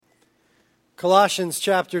Colossians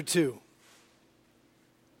chapter 2.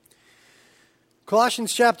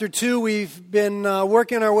 Colossians chapter 2, we've been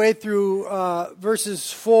working our way through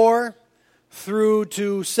verses 4 through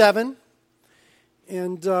to 7.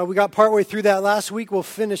 And we got partway through that last week. We'll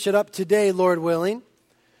finish it up today, Lord willing.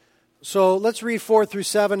 So let's read 4 through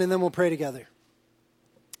 7 and then we'll pray together.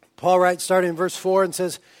 Paul writes, starting in verse 4, and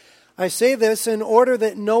says, I say this in order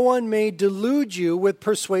that no one may delude you with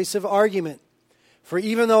persuasive argument. For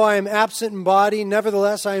even though I am absent in body,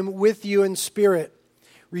 nevertheless I am with you in spirit,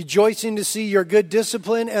 rejoicing to see your good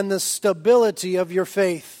discipline and the stability of your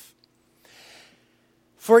faith.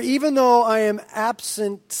 For even though I am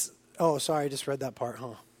absent... Oh, sorry, I just read that part,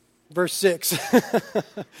 huh? Verse 6.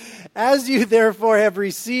 As you therefore have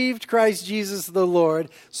received Christ Jesus the Lord,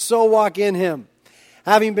 so walk in him,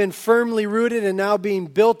 having been firmly rooted and now being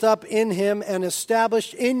built up in him and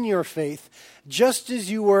established in your faith, just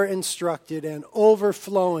as you were instructed, and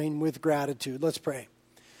overflowing with gratitude. Let's pray.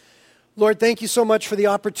 Lord, thank you so much for the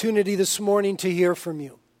opportunity this morning to hear from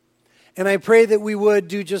you. And I pray that we would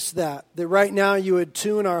do just that right now you would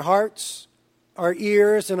tune our hearts, our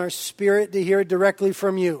ears, and our spirit to hear directly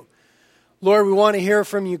from you. Lord, we want to hear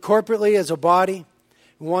from you corporately as a body.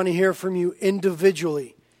 We want to hear from you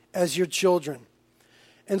individually as your children.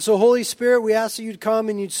 And so, Holy Spirit, we ask that you'd come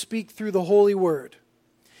and you'd speak through the Holy Word.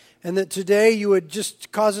 And that today you would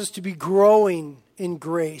just cause us to be growing in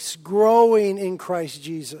grace, growing in Christ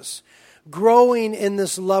Jesus, growing in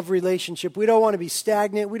this love relationship. We don't want to be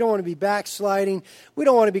stagnant. We don't want to be backsliding. We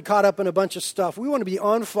don't want to be caught up in a bunch of stuff. We want to be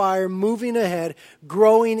on fire, moving ahead,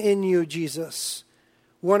 growing in you, Jesus.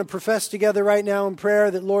 We want to profess together right now in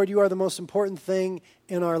prayer that, Lord, you are the most important thing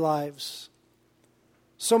in our lives.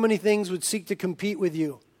 So many things would seek to compete with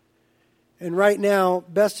you. And right now,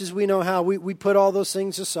 best as we know how, we put all those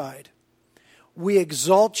things aside. We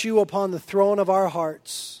exalt you upon the throne of our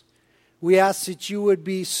hearts. We ask that you would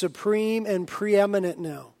be supreme and preeminent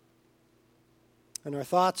now in our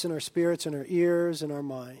thoughts and our spirits and our ears and our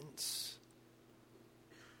minds.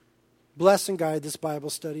 Bless and guide this Bible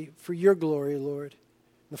study for your glory, Lord,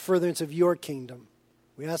 the furtherance of your kingdom.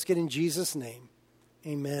 We ask it in Jesus' name.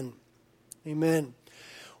 Amen. Amen.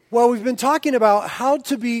 Well, we've been talking about how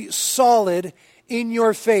to be solid in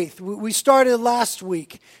your faith. We started last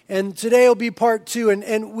week, and today will be part 2.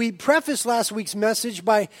 And we prefaced last week's message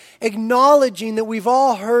by acknowledging that we've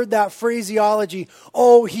all heard that phraseology,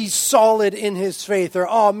 oh, he's solid in his faith, or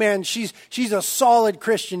oh man, she's a solid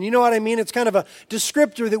Christian. You know what I mean? It's kind of a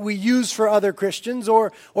descriptor that we use for other Christians,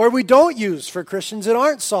 or we don't use for Christians that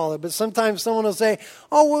aren't solid. But sometimes someone will say,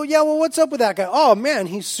 oh, well, what's up with that guy? Oh man,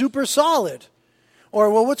 he's super solid. Or,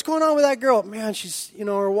 well, what's going on with that girl? Man, she's,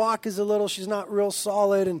 her walk is she's not real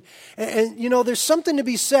solid. And there's something to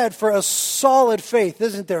be said for a solid faith,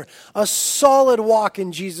 isn't there? A solid walk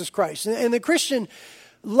in Jesus Christ. And the Christian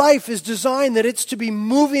life is designed that it's to be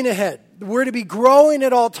moving ahead. We're to be growing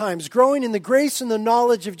at all times, growing in the grace and the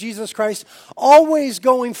knowledge of Jesus Christ, always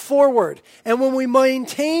going forward. And when we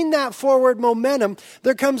maintain that forward momentum,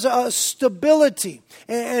 there comes a stability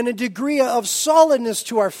and a degree of solidness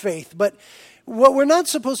to our faith. But what we're not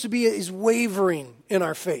supposed to be is wavering in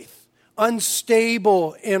our faith,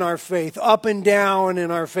 unstable in our faith, up and down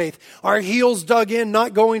in our faith, our heels dug in,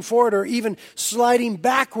 not going forward, or even sliding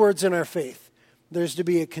backwards in our faith. There's to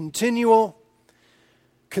be a continual,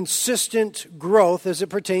 consistent growth as it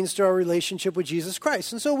pertains to our relationship with Jesus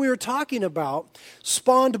Christ. And so we were talking about,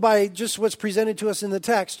 spawned by just what's presented to us in the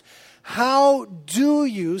text, how do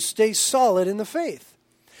you stay solid in the faith?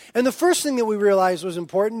 And the first thing that we realized was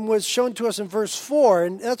important was shown to us in verse 4.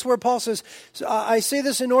 And that's where Paul says, I say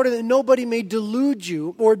this in order that nobody may delude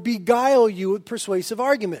you or beguile you with persuasive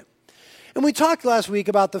argument. And we talked last week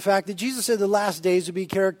about the fact that Jesus said the last days would be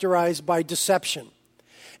characterized by deception.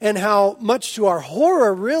 And how, much to our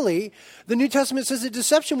horror, really, the New Testament says that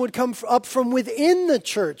deception would come up from within the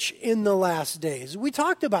church in the last days. We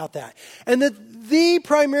talked about that. And that the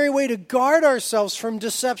primary way to guard ourselves from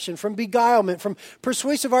deception, from beguilement, from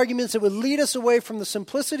persuasive arguments that would lead us away from the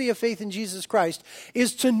simplicity of faith in Jesus Christ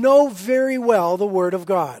is to know very well the Word of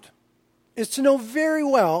God. Is to know very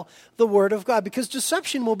well the Word of God. Because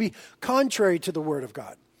deception will be contrary to the Word of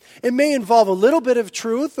God. It may involve a little bit of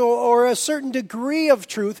truth or a certain degree of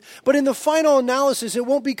truth, but in the final analysis, it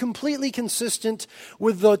won't be completely consistent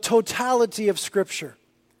with the totality of Scripture.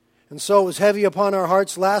 And so it was heavy upon our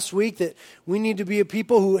hearts last week that we need to be a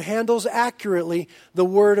people who handles accurately the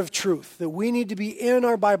word of truth, that we need to be in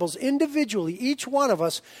our Bibles individually, each one of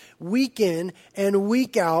us, week in and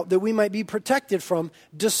week out, that we might be protected from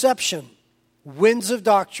deception, winds of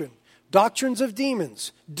doctrine, doctrines of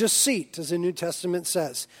demons, deceit, as the New Testament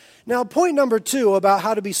says. Now, point number 2 about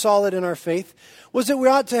how to be solid in our faith was that we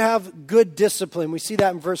ought to have good discipline. We see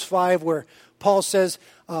that in verse 5 where Paul says,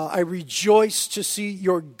 I rejoice to see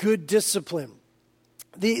your good discipline.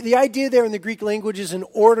 The idea there in the Greek language is an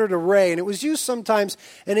ordered array, and it was used sometimes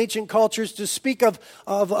in ancient cultures to speak of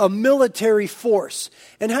a military force.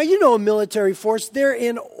 And how you know a military force? They're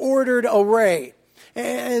in ordered array.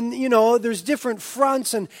 And, there's different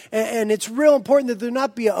fronts, and it's real important that there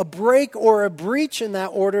not be a break or a breach in that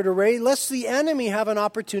ordered array, lest the enemy have an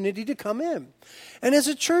opportunity to come in. And as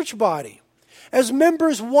a church body, as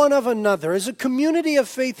members one of another, as a community of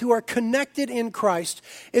faith who are connected in Christ,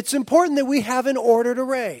 it's important that we have an ordered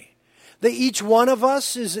array, that each one of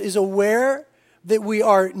us is aware that we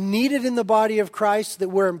are needed in the body of Christ, that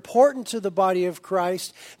we're important to the body of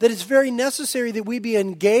Christ, that it's very necessary that we be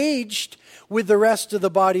engaged with the rest of the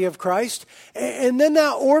body of Christ. And then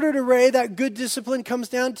that ordered array, that good discipline comes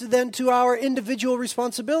down to our individual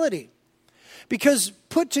responsibility. Because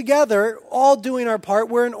put together, all doing our part,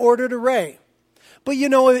 we're an ordered array. But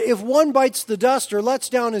if one bites the dust or lets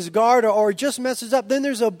down his guard or just messes up, then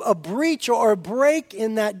there's a breach or a break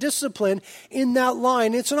in that discipline, in that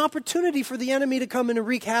line. It's an opportunity for the enemy to come in and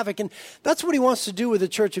wreak havoc. And that's what he wants to do with the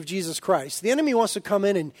Church of Jesus Christ. The enemy wants to come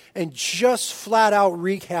in and just flat out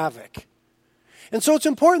wreak havoc. And so it's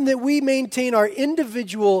important that we maintain our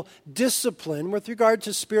individual discipline with regard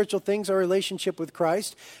to spiritual things, our relationship with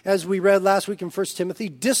Christ. As we read last week in 1 Timothy,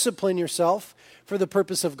 discipline yourself for the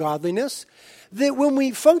purpose of godliness. That when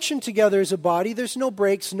we function together as a body, there's no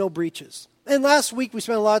breaks, no breaches. And last week we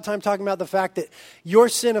spent a lot of time talking about the fact that your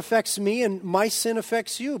sin affects me and my sin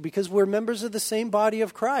affects you because we're members of the same body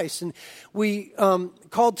of Christ. And we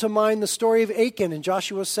called to mind the story of Achan in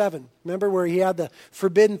Joshua 7. Remember where he had the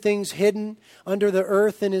forbidden things hidden under the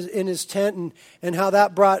earth in his tent and how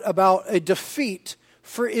that brought about a defeat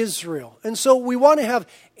for Israel. And so we want to have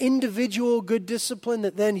individual good discipline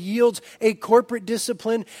that then yields a corporate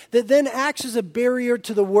discipline that then acts as a barrier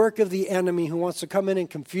to the work of the enemy who wants to come in and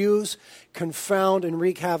confuse, confound, and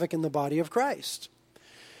wreak havoc in the body of Christ.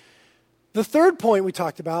 The third point we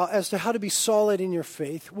talked about as to how to be solid in your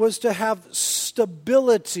faith was to have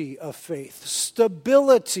stability of faith.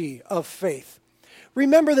 Stability of faith.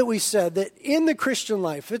 Remember that we said that in the Christian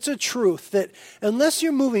life, it's a truth that unless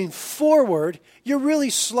you're moving forward, you're really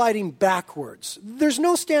sliding backwards. There's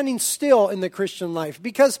no standing still in the Christian life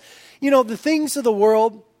because, the things of the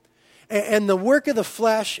world and the work of the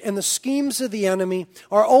flesh and the schemes of the enemy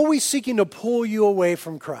are always seeking to pull you away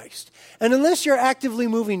from Christ. And unless you're actively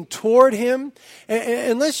moving toward Him,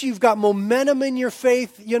 unless you've got momentum in your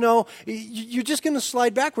faith, you're just going to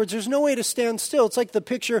slide backwards. There's no way to stand still. It's like the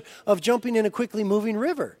picture of jumping in a quickly moving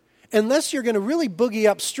river. Unless you're going to really boogie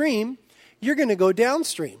upstream, you're going to go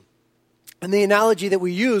downstream. And the analogy that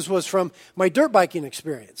we used was from my dirt biking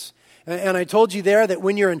experience. And I told you there that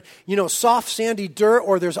when you're in, soft, sandy dirt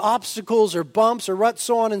or there's obstacles or bumps or ruts,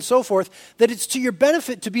 so on and so forth, that it's to your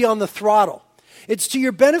benefit to be on the throttle. It's to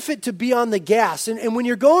your benefit to be on the gas. And when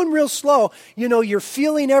you're going real slow, you're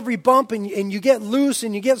feeling every bump and you get loose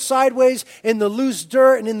and you get sideways in the loose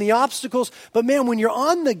dirt and in the obstacles. But man, when you're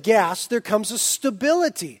on the gas, there comes a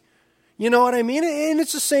stability. You know what I mean? And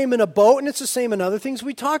it's the same in a boat, and it's the same in other things.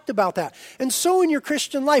 We talked about that. And so in your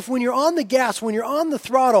Christian life, when you're on the gas, when you're on the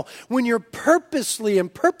throttle, when you're purposely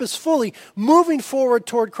and purposefully moving forward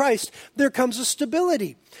toward Christ, there comes a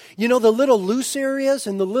stability. The little loose areas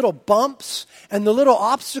and the little bumps and the little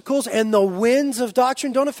obstacles and the winds of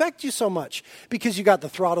doctrine don't affect you so much because you got the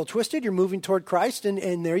throttle twisted, you're moving toward Christ,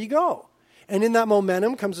 and there you go. And in that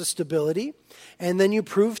momentum comes a stability, and then you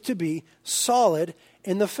prove to be solid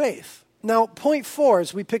in the faith. Now, point 4,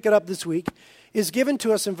 as we pick it up this week, is given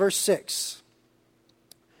to us in verse 6.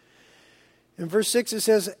 In verse 6 it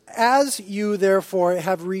says, "As you therefore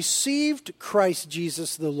have received Christ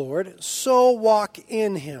Jesus the Lord, so walk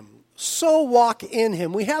in Him." So walk in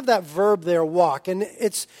Him. We have that verb there, walk, and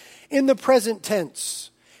it's in the present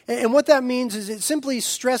tense. And what that means is it simply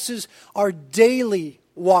stresses our daily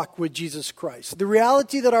walk with Jesus Christ. The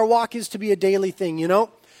reality that our walk is to be a daily thing,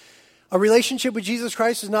 A relationship with Jesus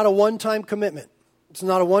Christ is not a one-time commitment. It's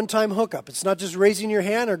not a one-time hookup. It's not just raising your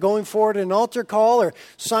hand or going forward at an altar call or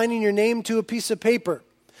signing your name to a piece of paper.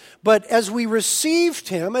 But as we received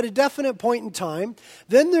Him at a definite point in time,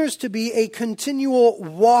 then there's to be a continual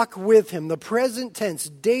walk with Him, the present tense,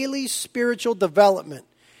 daily spiritual development.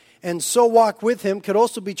 And so walk with Him could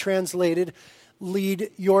also be translated,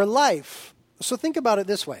 lead your life. So think about it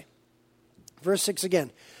this way. Verse 6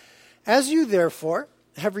 again. "As you therefore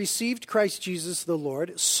have received Christ Jesus the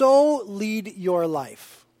Lord, so lead your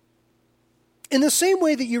life." In the same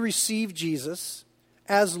way that you receive Jesus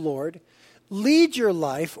as Lord, lead your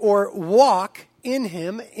life or walk in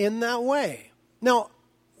him in that way. Now,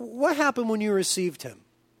 what happened when you received him?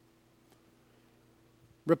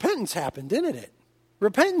 Repentance happened, didn't it?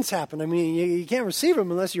 Repentance happened. I mean, you can't receive him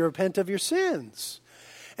unless you repent of your sins.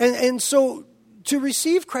 And so to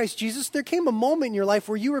receive Christ Jesus, there came a moment in your life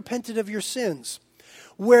where you repented of your sins,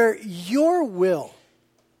 where your will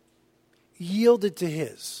yielded to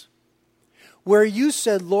his, where you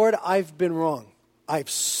said, Lord, I've been wrong. I've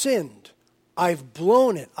sinned. I've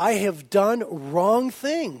blown it. I have done wrong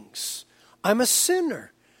things. I'm a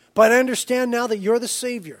sinner. But I understand now that you're the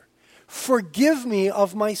Savior. Forgive me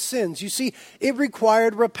of my sins. You see, it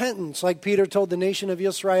required repentance, like Peter told the nation of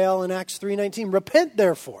Israel in Acts 3:19. Repent,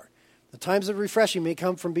 therefore. The times of refreshing may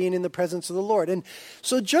come from being in the presence of the Lord. And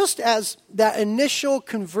so just as that initial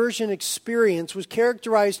conversion experience was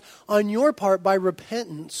characterized on your part by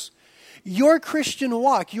repentance, your Christian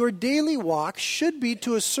walk, your daily walk, should be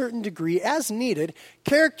to a certain degree, as needed,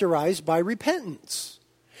 characterized by repentance.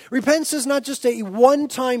 Repentance is not just a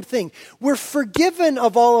one-time thing. We're forgiven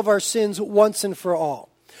of all of our sins once and for all.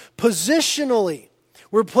 Positionally,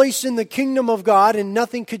 we're placed in the kingdom of God and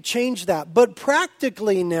nothing could change that. But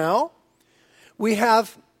practically now, we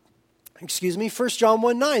have, 1 John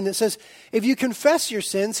 1:9 that says, if you confess your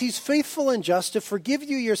sins, he's faithful and just to forgive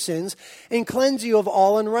you your sins and cleanse you of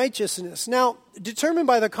all unrighteousness. Now, determined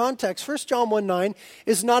by the context, 1 John 1:9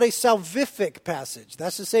 is not a salvific passage.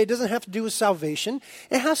 That's to say, it doesn't have to do with salvation.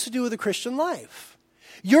 It has to do with the Christian life.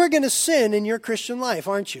 You're going to sin in your Christian life,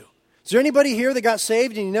 aren't you? Is there anybody here that got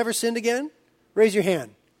saved and you never sinned again? Raise your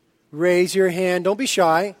hand. Raise your hand. Don't be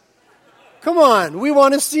shy. Come on, we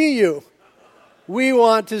want to see you. We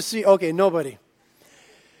want to see, okay, nobody.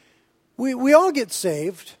 We all get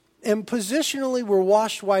saved, and positionally we're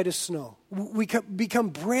washed white as snow. We become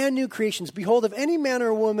brand new creations. Behold, if any man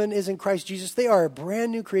or woman is in Christ Jesus, they are a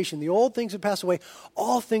brand new creation. The old things have passed away.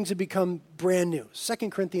 All things have become brand new.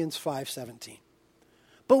 2 Corinthians 5:17.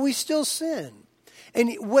 But we still sin.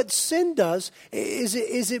 And what sin does is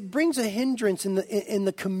it brings a hindrance in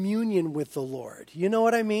the communion with the Lord. You know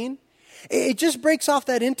what I mean? It just breaks off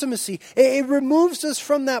that intimacy. It removes us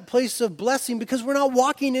from that place of blessing because we're not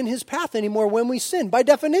walking in his path anymore when we sin. By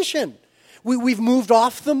definition, we've moved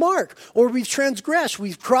off the mark, or we've transgressed.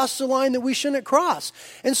 We've crossed the line that we shouldn't cross.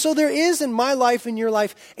 And so there is in my life, in your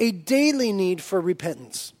life, a daily need for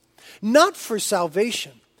repentance. Not for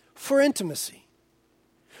salvation, for intimacy,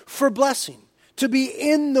 for blessing, to be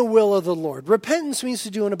in the will of the Lord. Repentance means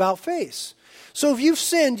to do an about face. So if you've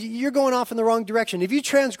sinned, you're going off in the wrong direction. If you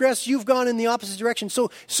transgress, you've gone in the opposite direction. So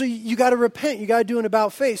you got to repent. You got to do an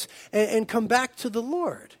about face and come back to the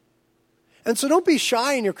Lord. And so don't be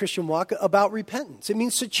shy in your Christian walk about repentance. It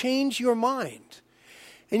means to change your mind.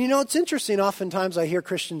 And you know, it's interesting. Oftentimes I hear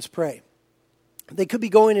Christians pray. They could be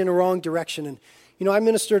going in a wrong direction. And, you know, I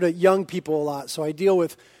minister to young people a lot, so I deal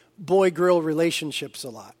with boy-girl relationships a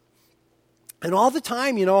lot. And all the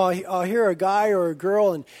time, you know, I'll hear a guy or a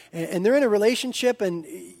girl, and they're in a relationship, and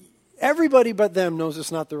everybody but them knows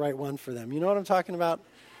it's not the right one for them. You know what I'm talking about?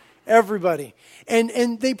 Everybody.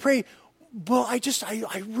 And they pray, well, I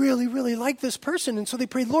really, really like this person. And so they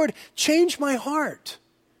pray, Lord, change my heart.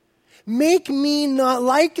 Make me not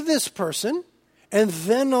like this person, and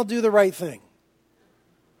then I'll do the right thing.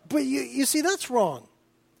 But you see, that's wrong.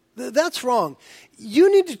 That's wrong.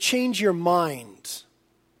 You need to change your mind.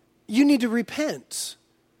 You need to repent.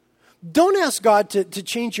 Don't ask God to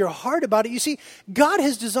change your heart about it. You see, God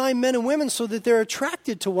has designed men and women so that they're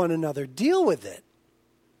attracted to one another. Deal with it.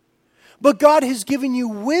 But God has given you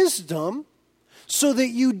wisdom so that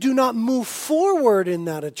you do not move forward in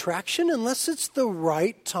that attraction unless it's the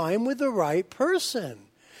right time with the right person.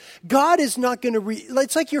 God is not going to,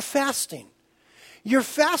 it's like you're fasting. You're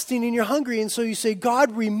fasting and you're hungry, and so you say,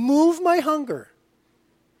 God, remove my hunger.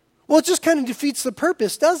 Well, it just kind of defeats the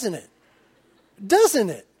purpose, doesn't it? Doesn't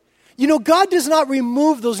it? You know, God does not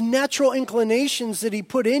remove those natural inclinations that he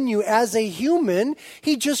put in you as a human.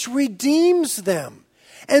 He just redeems them.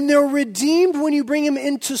 And they're redeemed when you bring them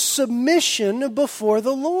into submission before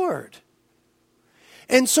the Lord.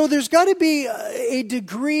 And so there's got to be a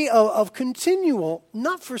degree of continual,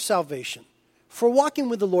 not for salvation, for walking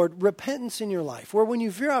with the Lord, repentance in your life. Where when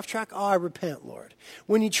you veer off track, I repent, Lord.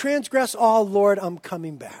 When you transgress, Lord, I'm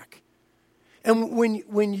coming back. And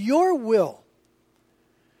when your will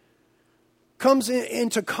comes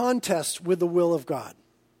into contest with the will of God,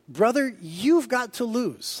 brother, you've got to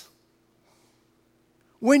lose.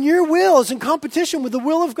 When your will is in competition with the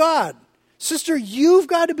will of God, sister, you've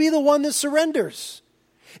got to be the one that surrenders.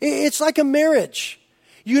 It's like a marriage.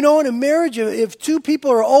 You know, in a marriage, if two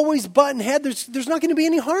people are always butting heads, there's not going to be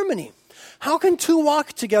any harmony. How can two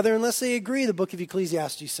walk together unless they agree, the book of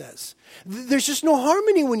Ecclesiastes says? There's just no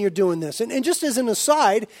harmony when you're doing this. And just as an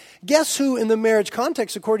aside, guess who in the marriage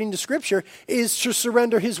context, according to Scripture, is to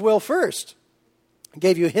surrender his will first? I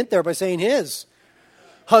gave you a hint there by saying his.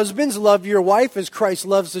 Husbands, love your wife as Christ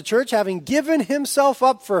loves the church, having given himself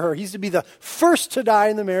up for her. He's to be the first to die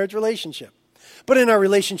in the marriage relationship. But in our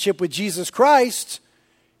relationship with Jesus Christ,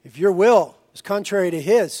 if your will is contrary to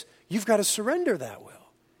his, you've got to surrender that will.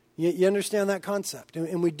 You understand that concept?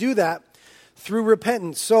 And we do that through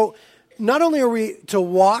repentance. So not only are we to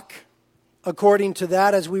walk according to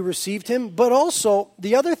that as we received him, but also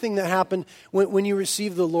the other thing that happened when you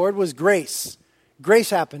received the Lord was grace.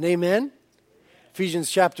 Grace happened. Amen?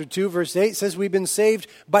 Ephesians chapter 2, verse 8 says we've been saved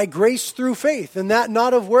by grace through faith, and that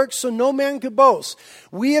not of works, so no man could boast.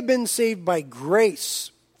 We have been saved by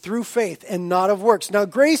grace through faith and not of works. Now,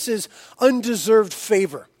 grace is undeserved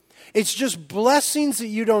favor. It's just blessings that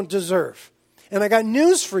you don't deserve. And I got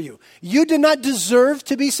news for you. You did not deserve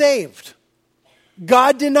to be saved.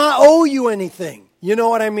 God did not owe you anything. You know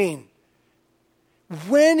what I mean?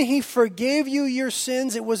 When he forgave you your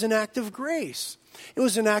sins, it was an act of grace. It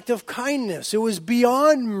was an act of kindness. It was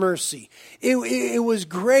beyond mercy. It was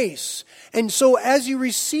grace. And so as you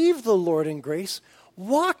receive the Lord in grace,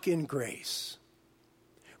 walk in grace.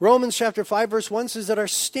 Romans chapter 5 verse 1 says that our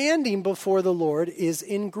standing before the Lord is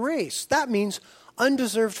in grace. That means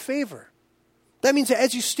undeserved favor. That means that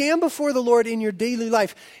as you stand before the Lord in your daily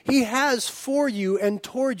life, he has for you and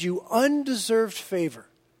toward you undeserved favor,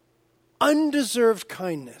 undeserved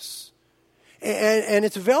kindness. And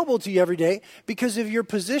it's available to you every day because of your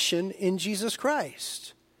position in Jesus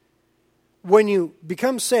Christ. When you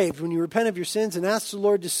become saved, when you repent of your sins and ask the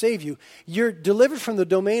Lord to save you, you're delivered from the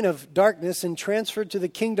domain of darkness and transferred to the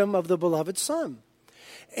kingdom of the beloved Son.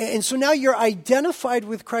 And so now you're identified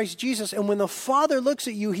with Christ Jesus, and when the Father looks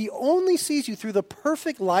at you, he only sees you through the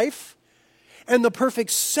perfect life and the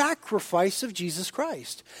perfect sacrifice of Jesus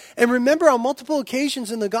Christ. And remember, on multiple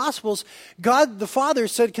occasions in the Gospels, God the Father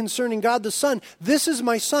said concerning God the Son, "This is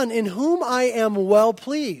my Son, in whom I am well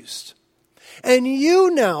pleased." And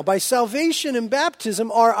you now, by salvation and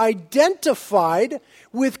baptism, are identified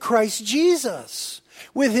with Christ Jesus,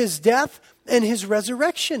 with his death and his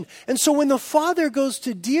resurrection. And so when the Father goes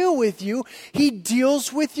to deal with you, he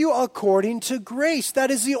deals with you according to grace.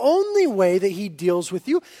 That is the only way that he deals with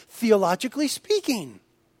you, theologically speaking.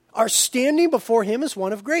 Our standing before him is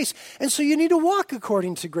one of grace. And so you need to walk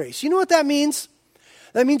according to grace. You know what that means?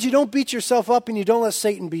 That means you don't beat yourself up and you don't let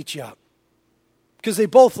Satan beat you up. Because they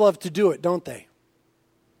both love to do it, don't they?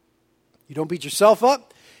 You don't beat yourself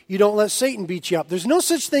up. You don't let Satan beat you up. There's no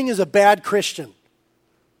such thing as a bad Christian.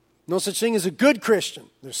 No such thing as a good Christian.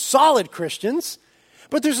 There's solid Christians,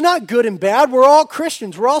 but there's not good and bad. We're all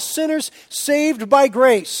Christians. We're all sinners saved by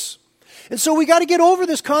grace. And so we got to get over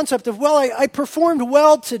this concept of, well, I performed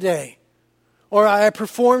well today. Or I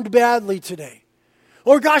performed badly today.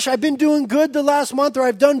 Or gosh, I've been doing good the last month, or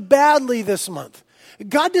I've done badly this month.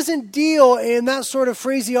 God doesn't deal in that sort of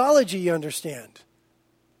phraseology, you understand.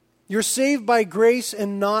 You're saved by grace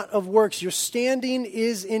and not of works. Your standing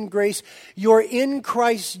is in grace. You're in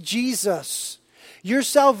Christ Jesus. Your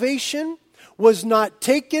salvation was not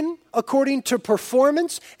taken according to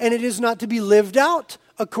performance, and it is not to be lived out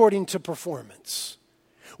according to performance.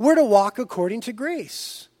 We're to walk according to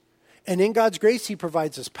grace. And in God's grace, he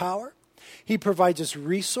provides us power. He provides us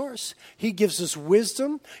resource. He gives us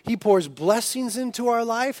wisdom. He pours blessings into our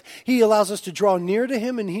life. He allows us to draw near to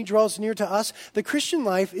him, and he draws near to us. The Christian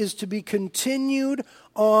life is to be continued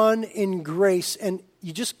on in grace. And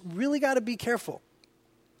you just really got to be careful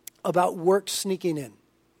about work sneaking in.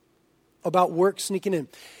 About work sneaking in.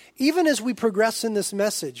 Even as we progress in this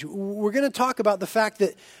message, we're going to talk about the fact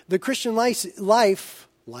that the Christian life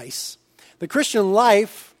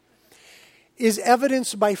is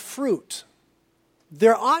evidenced by fruit.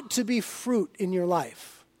 There ought to be fruit in your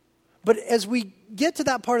life. But as we get to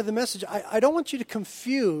that part of the message, I don't want you to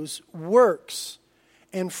confuse works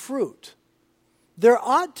and fruit. There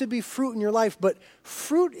ought to be fruit in your life, but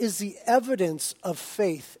fruit is the evidence of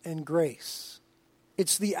faith and grace.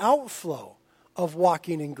 It's the outflow of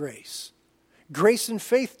walking in grace. Grace and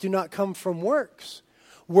faith do not come from works.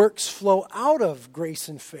 Works flow out of grace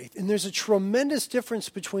and faith. And there's a tremendous difference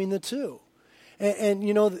between the two. And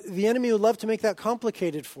you know, the enemy would love to make that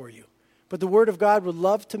complicated for you. But the Word of God would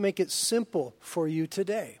love to make it simple for you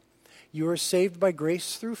today. You are saved by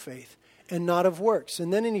grace through faith and not of works.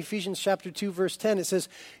 And then in Ephesians chapter 2, verse 10, it says,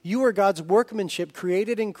 you are God's workmanship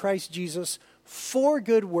created in Christ Jesus for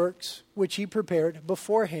good works, which he prepared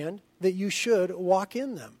beforehand that you should walk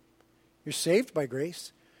in them. You're saved by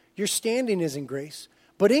grace. Your standing is in grace.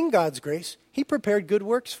 But in God's grace, He prepared good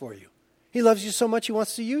works for you. He loves you so much He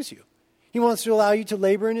wants to use you. He wants to allow you to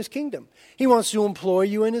labor in His kingdom. He wants to employ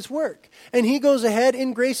you in His work. And He goes ahead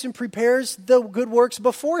in grace and prepares the good works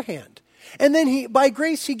beforehand. And then by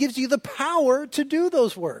grace, He gives you the power to do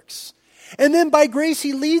those works. And then by grace,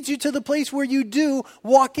 He leads you to the place where you do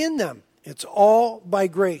walk in them. It's all by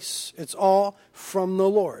grace. It's all from the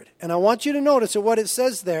Lord. And I want you to notice that what it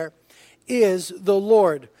says there is the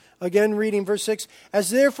Lord. Again, reading verse 6,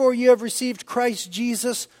 as therefore you have received Christ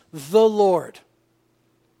Jesus the Lord.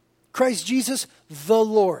 Christ Jesus the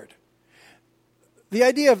Lord. The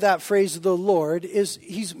idea of that phrase, the Lord, is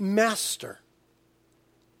He's master.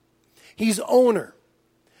 He's owner.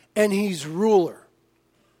 And He's ruler.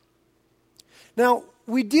 Now,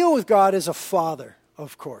 we deal with God as a father,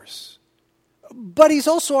 of course. But He's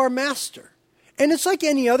also our master. And it's like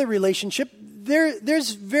any other relationship.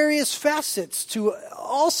 There's various facets to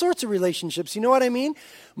all sorts of relationships. You know what I mean?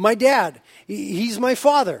 My dad, he's my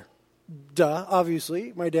father. Duh,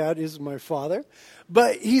 obviously, my dad is my father.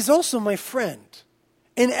 But he's also my friend.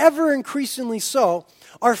 And ever increasingly so,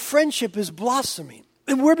 our friendship is blossoming.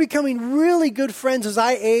 And we're becoming really good friends as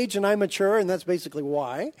I age and I mature, and that's basically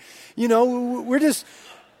why. You know, we're just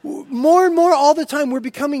more and more all the time, we're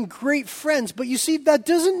becoming great friends. But you see, that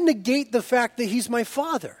doesn't negate the fact that He's my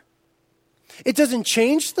father. It doesn't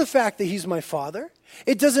change the fact that He's my father.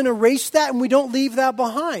 It doesn't erase that, and we don't leave that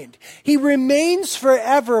behind. He remains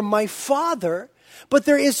forever my father, but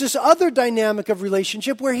there is this other dynamic of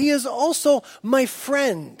relationship where He is also my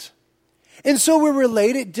friend. And so we're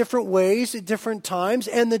related different ways at different times,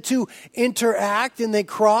 and the two interact, and they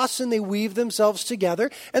cross, and they weave themselves together,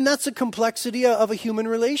 and that's the complexity of a human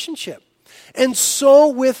relationship. And so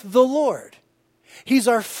with the Lord. He's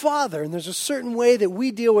our Father, and there's a certain way that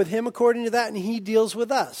we deal with Him according to that, and He deals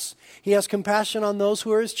with us. He has compassion on those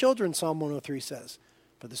who are His children, Psalm 103 says.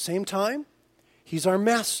 But at the same time, He's our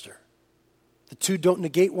Master. The two don't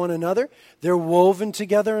negate one another. They're woven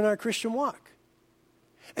together in our Christian walk.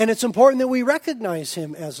 And it's important that we recognize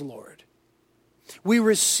Him as Lord. We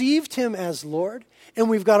received Him as Lord, and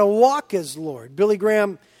we've got to walk as Lord. Billy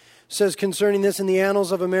Graham says concerning this in the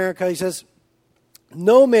Annals of America, he says,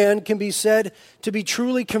 no man can be said to be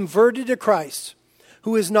truly converted to Christ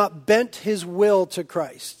who has not bent his will to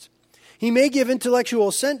Christ. He may give intellectual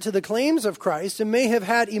assent to the claims of Christ and may have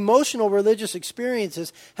had emotional religious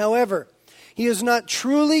experiences. However, he is not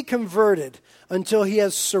truly converted until he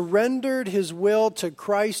has surrendered his will to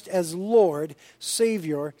Christ as Lord,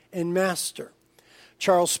 Savior, and Master.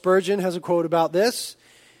 Charles Spurgeon has a quote about this.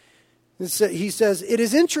 He says, it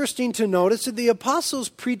is interesting to notice that the apostles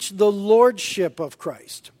preached the lordship of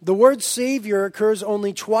Christ. The word Savior occurs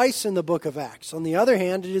only twice in the book of Acts. On the other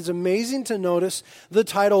hand, it is amazing to notice the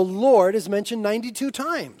title Lord is mentioned 92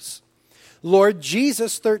 times. Lord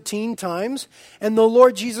Jesus 13 times, and the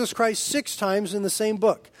Lord Jesus Christ 6 times in the same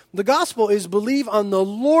book. The gospel is believe on the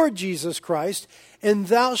Lord Jesus Christ, and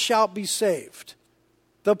thou shalt be saved.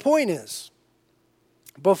 The point is,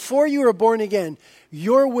 before you were born again,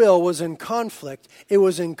 your will was in conflict. It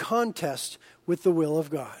was in contest with the will of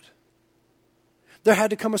God. There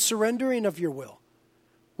had to come a surrendering of your will,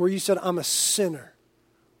 where you said, I'm a sinner.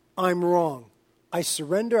 I'm wrong. I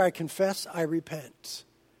surrender, I confess, I repent.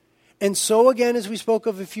 And so again, as we spoke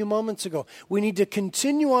of a few moments ago, we need to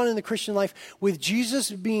continue on in the Christian life with Jesus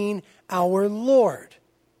being our Lord.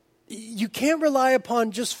 You can't rely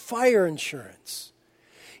upon just fire insurance.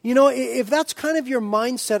 You know, if that's kind of your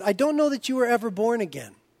mindset, I don't know that you were ever born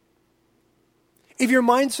again. If your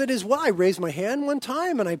mindset is, well, I raised my hand one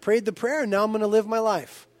time and I prayed the prayer and now I'm going to live my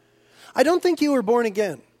life. I don't think you were born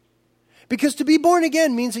again. Because to be born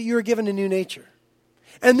again means that you were given a new nature.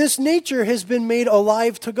 And this nature has been made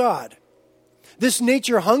alive to God. This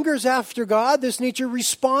nature hungers after God. This nature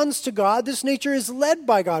responds to God. This nature is led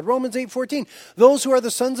by God. Romans 8:14. Those who are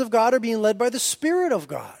the sons of God are being led by the Spirit of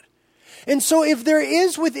God. And so if there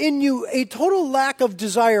is within you a total lack of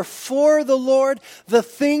desire for the Lord, the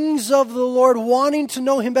things of the Lord, wanting to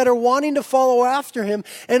know Him better, wanting to follow after Him,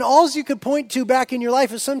 and all you could point to back in your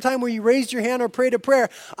life is some time where you raised your hand or prayed a prayer,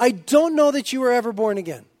 I don't know that you were ever born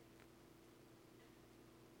again.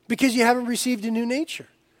 Because you haven't received a new nature,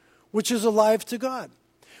 which is alive to God,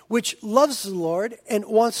 which loves the Lord and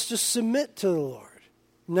wants to submit to the Lord.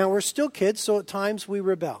 Now we're still kids, so at times we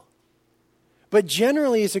rebel. But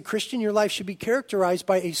generally, as a Christian, your life should be characterized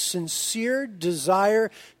by a sincere desire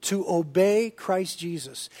to obey Christ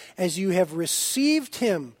Jesus. As you have received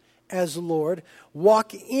Him as Lord,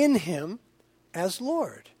 walk in Him as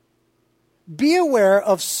Lord. Be aware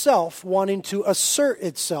of self wanting to assert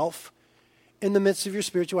itself in the midst of your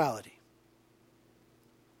spirituality.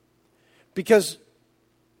 Because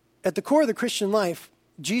at the core of the Christian life,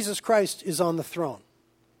 Jesus Christ is on the throne.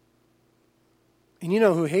 And you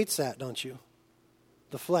know who hates that, don't you?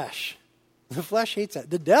 The flesh. The flesh hates that.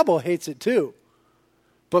 The devil hates it too.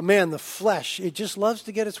 But man, the flesh, it just loves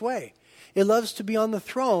to get its way. It loves to be on the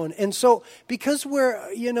throne. And so because we're,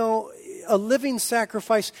 a living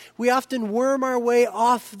sacrifice, we often worm our way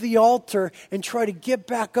off the altar and try to get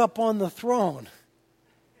back up on the throne.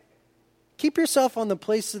 Keep yourself on the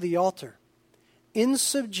place of the altar, in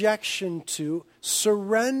subjection to,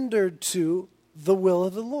 surrendered to the will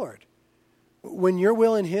of the Lord. When your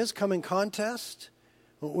will and His come in contest,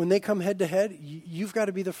 when they come head to head, you've got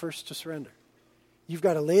to be the first to surrender. You've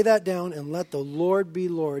got to lay that down and let the Lord be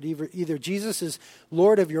Lord. Either Jesus is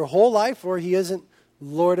Lord of your whole life or He isn't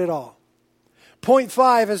Lord at all. Point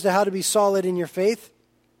 5 as to how to be solid in your faith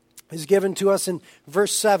is given to us in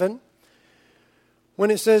verse 7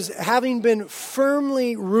 when it says, having been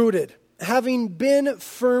firmly rooted. Having been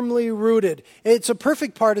firmly rooted. It's a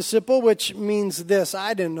perfect participle, which means this.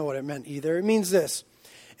 I didn't know what it meant either. It means this.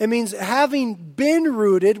 It means having been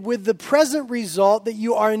rooted with the present result that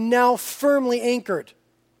you are now firmly anchored.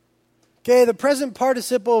 Okay, the present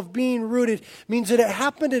participle of being rooted means that it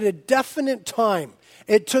happened at a definite time.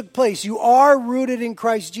 It took place. You are rooted in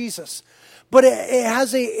Christ Jesus. But it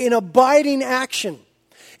has an abiding action.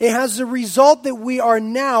 It has the result that we are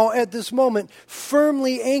now, at this moment,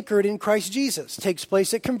 firmly anchored in Christ Jesus. It takes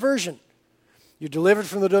place at conversion. You're delivered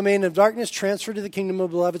from the domain of darkness, transferred to the kingdom of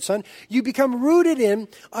the beloved Son. You become rooted in,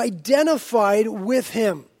 identified with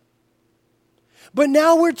Him. But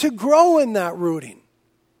now we're to grow in that rooting.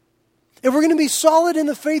 If we're going to be solid in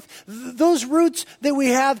the faith, those roots that we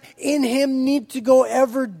have in Him need to go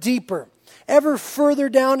ever deeper, ever further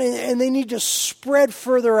down, and they need to spread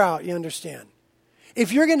further out, you understand?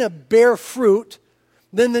 If you're going to bear fruit,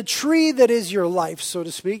 then the tree that is your life, so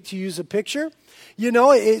to speak, to use a picture,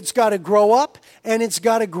 it's got to grow up and it's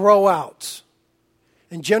got to grow out.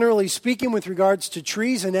 And generally speaking, with regards to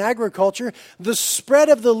trees and agriculture, the spread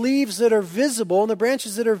of the leaves that are visible and the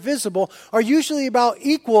branches that are visible are usually about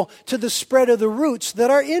equal to the spread of the roots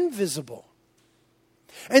that are invisible.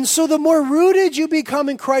 And so the more rooted you become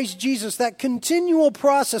in Christ Jesus, that continual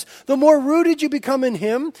process, the more rooted you become in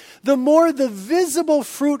Him, the more the visible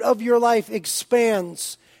fruit of your life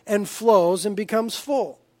expands and flows and becomes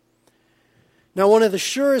full. Now, one of the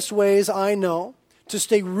surest ways I know to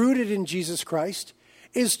stay rooted in Jesus Christ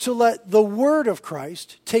is to let the Word of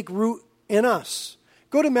Christ take root in us.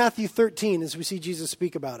 Go to Matthew 13 as we see Jesus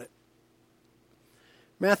speak about it.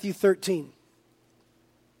 Matthew 13.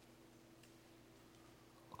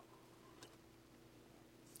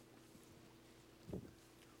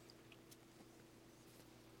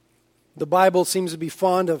 The Bible seems to be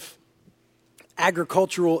fond of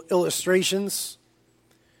agricultural illustrations.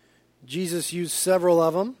 Jesus used several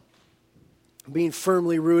of them. Being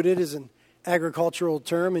firmly rooted is an agricultural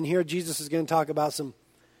term, and here Jesus is going to talk about some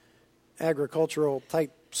agricultural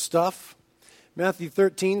type stuff. Matthew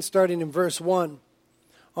 13, starting in verse 1.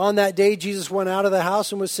 On that day, Jesus went out of the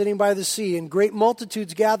house and was sitting by the sea, and great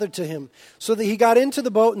multitudes gathered to him, so that he got into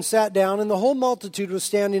the boat and sat down, and the whole multitude was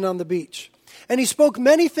standing on the beach. And he spoke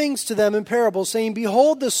many things to them in parables, saying,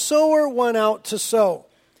 Behold, the sower went out to sow.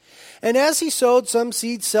 And as he sowed, some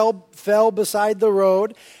seed fell beside the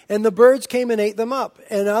road, and the birds came and ate them up.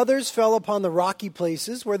 And others fell upon the rocky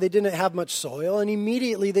places where they didn't have much soil, and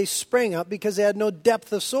immediately they sprang up because they had no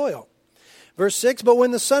depth of soil. Verse 6, But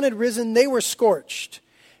when the sun had risen, they were scorched,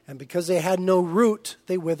 and because they had no root,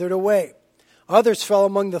 they withered away. Others fell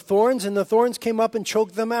among the thorns, and the thorns came up and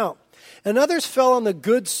choked them out. And others fell on the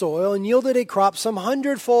good soil and yielded a crop, some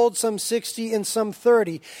 100-fold, some 60, and some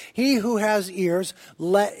 30. He who has ears,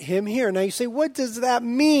 let him hear. Now you say, what does that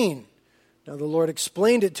mean? Now the Lord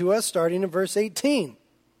explained it to us starting in verse 18.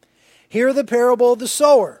 Hear the parable of the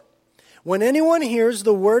sower. When anyone hears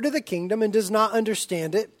the word of the kingdom and does not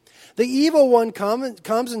understand it, the evil one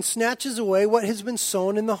comes and snatches away what has been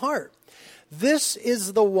sown in the heart. This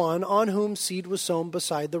is the one on whom seed was sown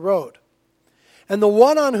beside the road. And the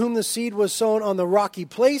one on whom the seed was sown on the rocky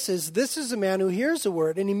places, this is a man who hears the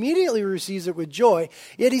word and immediately receives it with joy,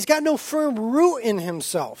 yet he's got no firm root in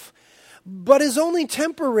himself, but is only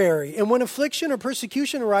temporary. And when affliction or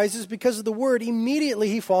persecution arises because of the word, immediately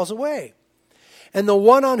he falls away. And the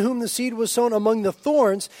one on whom the seed was sown among the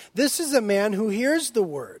thorns, this is a man who hears the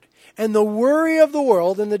word, and the worry of the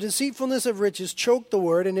world and the deceitfulness of riches choke the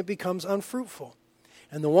word, and it becomes unfruitful.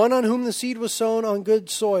 And the one on whom the seed was sown on good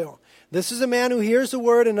soil, this is a man who hears the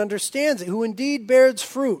word and understands it, who indeed bears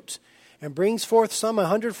fruit and brings forth some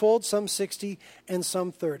 100-fold, some 60, and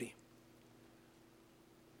some 30.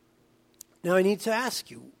 Now I need to ask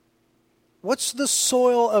you, what's the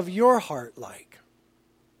soil of your heart like?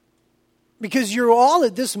 Because you're all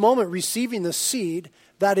at this moment receiving the seed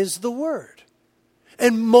that is the Word.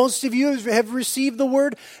 And most of you have received the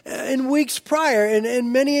Word in weeks prior,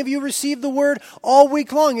 and many of you received the Word all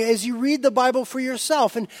week long as you read the Bible for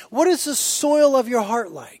yourself. And what is the soil of your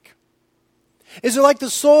heart like? Is it like the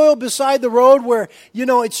soil beside the road where,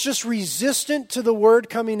 it's just resistant to the Word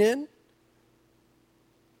coming in?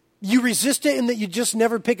 You resist it in that you just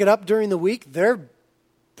never pick it up during the week.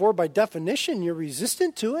 Therefore, by definition, you're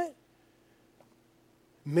resistant to it.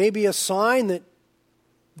 Maybe a sign that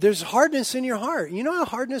there's hardness in your heart. You know how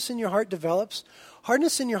hardness in your heart develops?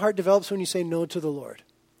 Hardness in your heart develops when you say no to the Lord.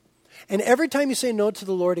 And every time you say no to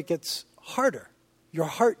the Lord, it gets harder. Your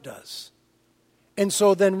heart does. And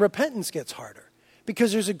so then repentance gets harder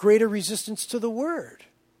because there's a greater resistance to the Word.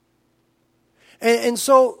 And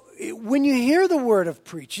so when you hear the word of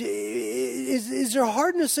preach, is there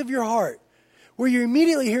hardness of your heart where you're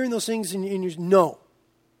immediately hearing those things and you're, no,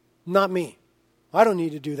 not me. I don't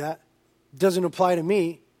need to do that. It doesn't apply to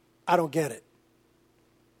me. I don't get it.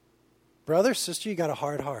 Brother, sister, you got a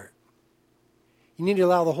hard heart. You need to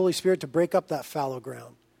allow the Holy Spirit to break up that fallow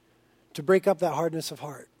ground, to break up that hardness of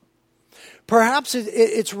heart. Perhaps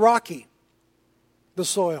it's rocky, the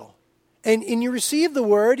soil. And you receive the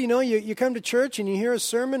Word, you come to church and you hear a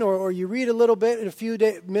sermon or you read a little bit in a few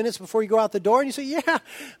minutes before you go out the door and you say, yeah,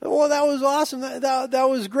 well, that was awesome, that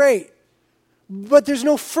was great. But there's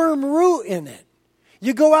no firm root in it.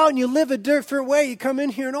 You go out and you live a different way. You come in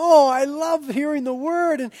here and, I love hearing the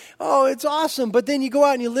Word and, it's awesome. But then you go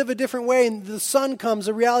out and you live a different way and the sun comes,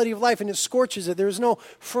 the reality of life, and it scorches it. There's no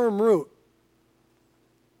firm root.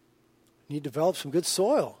 You need to develop some good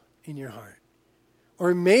soil in your heart.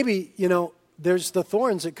 Or maybe, there's the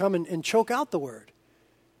thorns that come and choke out the Word.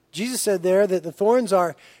 Jesus said there that the thorns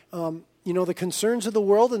are, the concerns of the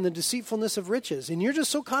world and the deceitfulness of riches. And you're just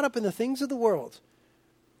so caught up in the things of the world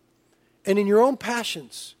and in your own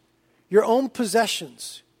passions, your own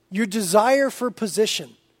possessions, your desire for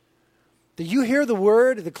position, that you hear the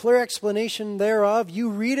Word, the clear explanation thereof, you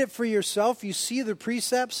read it for yourself, you see the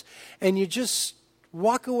precepts, and you just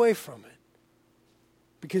walk away from it.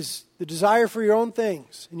 Because the desire for your own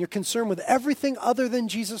things and your concern with everything other than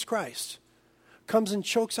Jesus Christ comes and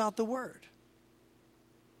chokes out the Word.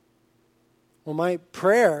 Well, my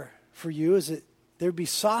prayer for you is that there be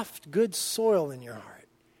soft, good soil in your heart.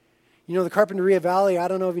 The Carpinteria Valley, I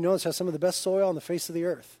don't know if you know this, has some of the best soil on the face of the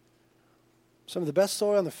earth. Some of the best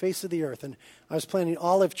soil on the face of the earth. And I was planting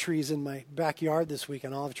olive trees in my backyard this week,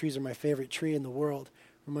 and olive trees are my favorite tree in the world.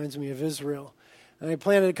 Reminds me of Israel. And I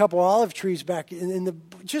planted a couple olive trees back in the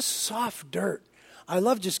just soft dirt. I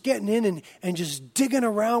love just getting in and just digging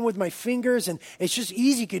around with my fingers. And it's just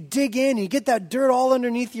easy. You could dig in. You get that dirt all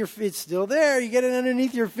underneath it's still there. You get it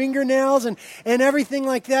underneath your fingernails and everything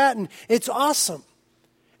like that. And it's awesome.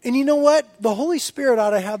 And you know what? The Holy Spirit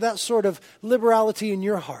ought to have that sort of liberality in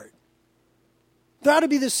your heart. There ought to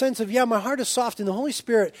be this sense of, my heart is soft. And the Holy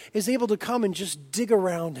Spirit is able to come and just dig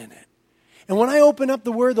around in it. And when I open up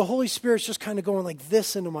the Word, the Holy Spirit's just kind of going like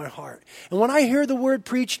this into my heart. And when I hear the Word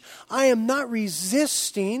preached, I am not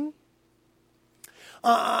resisting.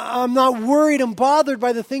 I'm not worried and bothered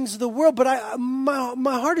by the things of the world, but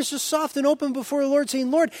my heart is just soft and open before the Lord, saying,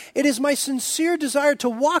 Lord, it is my sincere desire to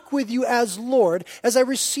walk with you as Lord, as I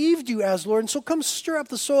received you as Lord. And so come stir up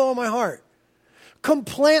the soil of my heart. Come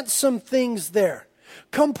plant some things there.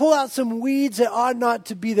 Come pull out some weeds that ought not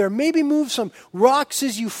to be there. Maybe move some rocks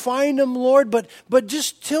as you find them, Lord, but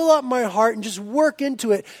just till up my heart and just work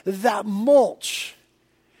into it that mulch,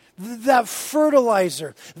 that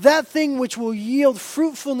fertilizer, that thing which will yield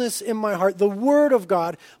fruitfulness in my heart, the Word of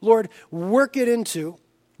God. Lord, work it into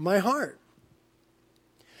my heart.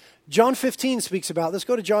 John 15 speaks about, let's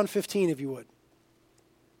go to John 15 if you would.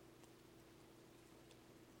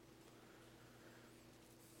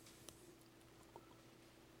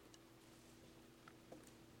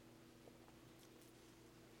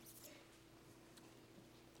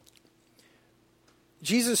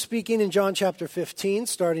 Jesus speaking in John chapter 15,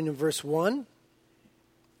 starting in verse 1.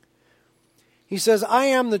 He says, I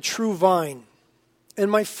am the true vine, and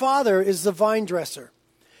my Father is the vine dresser.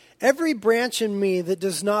 Every branch in me that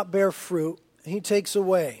does not bear fruit, he takes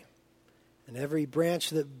away. And every branch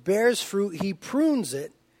that bears fruit, he prunes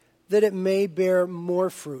it, that it may bear more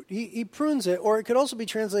fruit. He prunes it, or it could also be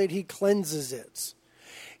translated, he cleanses it.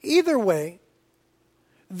 Either way,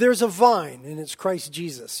 there's a vine, and it's Christ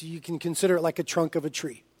Jesus. You can consider it like a trunk of a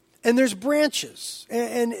tree. And there's branches.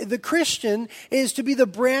 And the Christian is to be the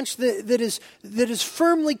branch that is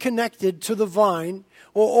firmly connected to the vine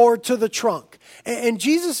or to the trunk. And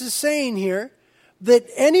Jesus is saying here that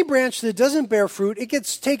any branch that doesn't bear fruit, it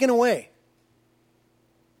gets taken away.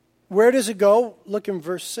 Where does it go? Look in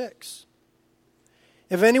verse 6.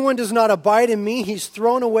 If anyone does not abide in me, he's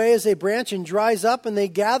thrown away as a branch and dries up, and they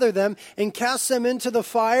gather them and cast them into the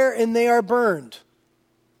fire, and they are burned.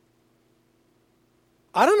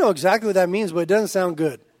 I don't know exactly what that means, but it doesn't sound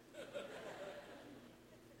good.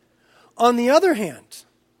 On the other hand,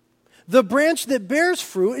 the branch that bears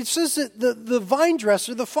fruit, it says that the vine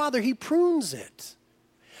dresser, the Father, he prunes it.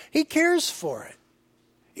 He cares for it.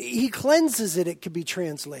 He cleanses it, it could be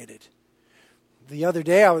translated. The other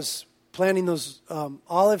day I was planting those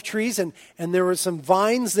olive trees, and there were some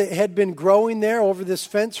vines that had been growing there over this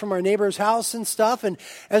fence from our neighbor's house and stuff. And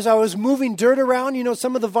as I was moving dirt around,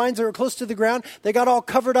 some of the vines that were close to the ground, they got all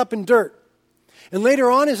covered up in dirt. And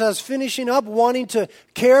later on, as I was finishing up, wanting to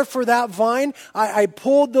care for that vine, I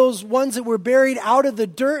pulled those ones that were buried out of the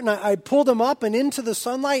dirt, and I pulled them up and into the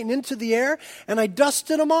sunlight and into the air, and I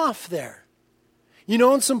dusted them off there.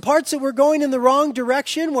 And some parts that were going in the wrong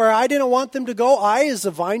direction where I didn't want them to go, I, as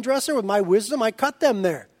a vine dresser, with my wisdom, I cut them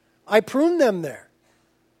there. I pruned them there.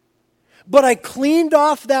 But I cleaned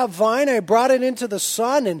off that vine. I brought it into the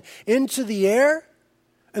sun and into the air.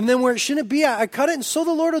 And then where it shouldn't be, I cut it. And so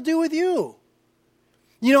the Lord will do with you.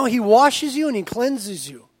 He washes you and he cleanses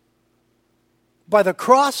you by the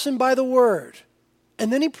cross and by the word.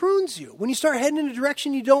 And then he prunes you. When you start heading in a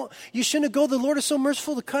direction you shouldn't go, the Lord is so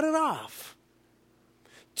merciful to cut it off,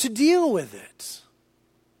 to deal with it.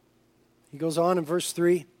 He goes on in verse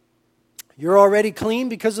 3. You're already clean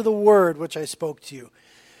because of the word which I spoke to you.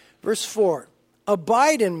 Verse 4.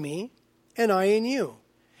 Abide in me, and I in you.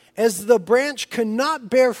 As the branch cannot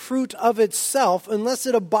bear fruit of itself unless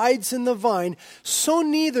it abides in the vine, so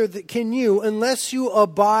neither can you unless you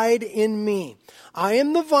abide in me. I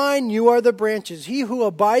am the vine, you are the branches. He who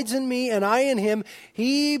abides in me and I in him,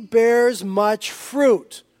 he bears much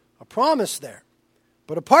fruit. A promise there.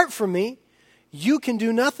 But apart from me, you can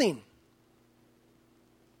do nothing.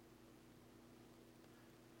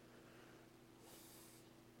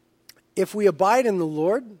 If we abide in the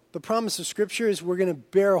Lord, the promise of Scripture is we're going to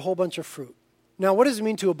bear a whole bunch of fruit. Now, what does it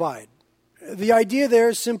mean to abide? The idea there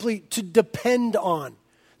is simply to depend on.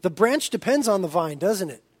 The branch depends on the vine, doesn't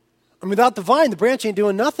it? And without the vine, the branch ain't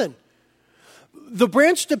doing nothing. The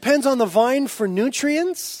branch depends on the vine for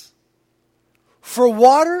nutrients, for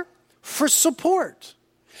water, for support.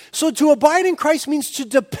 So to abide in Christ means to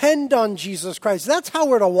depend on Jesus Christ. That's how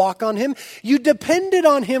we're to walk on him. You depended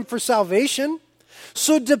on him for salvation.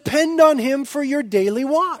 So depend on him for your daily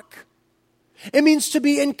walk. It means to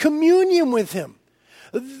be in communion with him.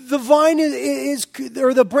 The vine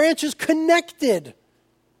or the branch is connected.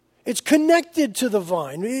 It's connected to the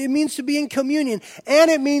vine. It means to be in communion,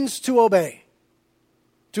 and it means to obey.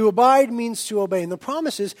 To abide means to obey. And the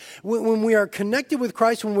promise is when we are connected with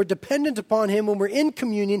Christ, when we're dependent upon him, when we're in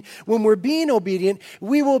communion, when we're being obedient,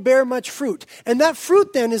 we will bear much fruit. And that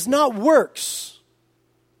fruit then is not works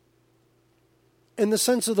in the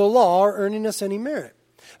sense of the law or earning us any merit.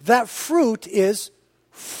 That fruit is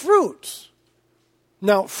fruit.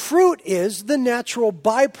 Now, fruit is the natural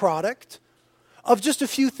byproduct of just a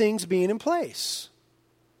few things being in place.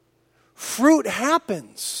 Fruit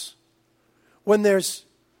happens when there's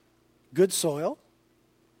good soil,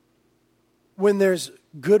 when there's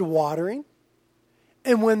good watering,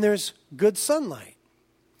 and when there's good sunlight.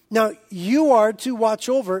 Now, you are to watch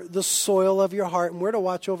over the soil of your heart, and we're to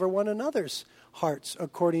watch over one another's hearts,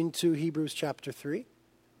 according to Hebrews chapter 3.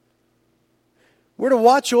 We're to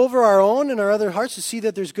watch over our own and our other hearts to see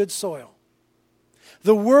that there's good soil.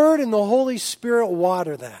 The Word and the Holy Spirit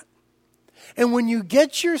water that. And when you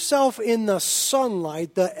get yourself in the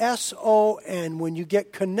sunlight, the S-O-N, when you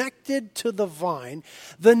get connected to the vine,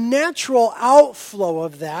 the natural outflow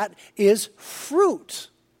of that is fruit.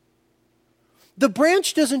 The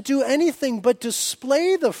branch doesn't do anything but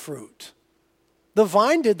display the fruit. The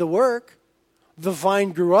vine did the work. The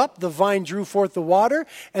vine grew up, the vine drew forth the water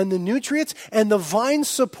and the nutrients, and the vine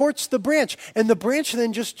supports the branch. And the branch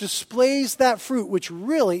then just displays that fruit, which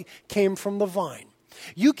really came from the vine.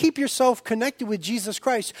 You keep yourself connected with Jesus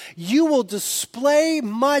Christ, you will display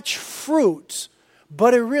much fruit,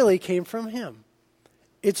 but it really came from him.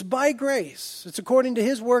 It's by grace. It's according to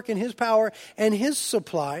his work and his power and his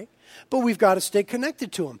supply, but we've got to stay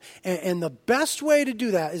connected to him. And the best way to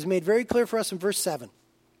do that is made very clear for us in verse 7.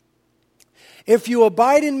 If you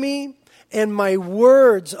abide in me and my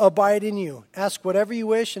words abide in you, ask whatever you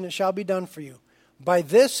wish and it shall be done for you. By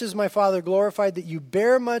this is my Father glorified, that you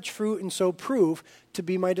bear much fruit and so prove to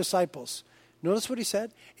be my disciples. Notice what he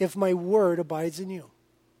said? If my word abides in you.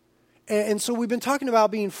 And so we've been talking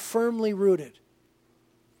about being firmly rooted.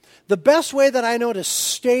 The best way that I know to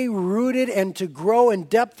stay rooted and to grow in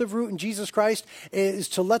depth of root in Jesus Christ is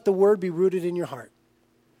to let the word be rooted in your heart.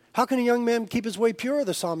 How can a young man keep his way pure,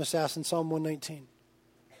 the psalmist asks in Psalm 119?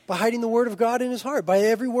 By hiding the word of God in his heart, by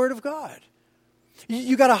every word of God.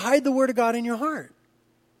 You got to hide the word of God in your heart.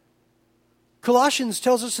 Colossians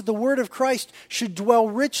tells us that the word of Christ should dwell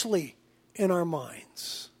richly in our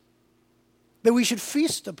minds. That we should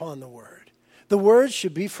feast upon the word. The word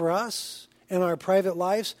should be for us in our private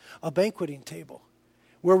lives a banqueting table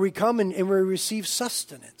where we come and we receive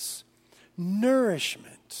sustenance,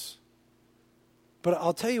 nourishment. But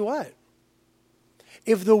I'll tell you what,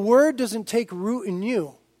 if the word doesn't take root in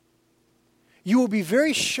you, you will be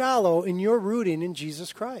very shallow in your rooting in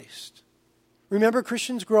Jesus Christ. Remember,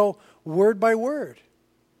 Christians grow word by word.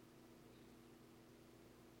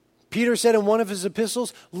 Peter said in one of his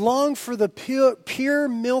epistles, long for the pure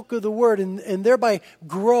milk of the word and thereby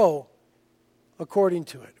grow according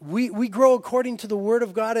to it. We grow according to the word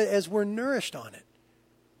of God as we're nourished on it.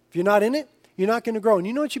 If you're not in it, you're not going to grow. And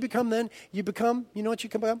you know what you become then? You know what you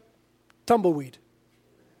become? Tumbleweed.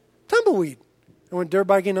 Tumbleweed. I went dirt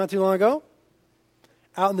biking not too long ago,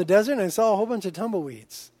 out in the desert, and I saw a whole bunch of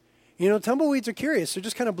tumbleweeds. You know, tumbleweeds are curious. They're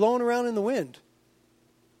just kind of blowing around in the wind.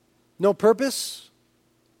 No purpose,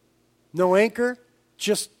 no anchor,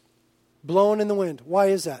 just blowing in the wind. Why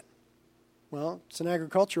is that? Well, it's an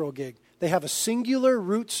agricultural gig. They have a singular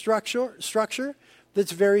root structure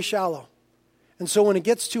that's very shallow. And so when it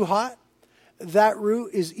gets too hot, that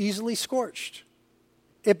root is easily scorched.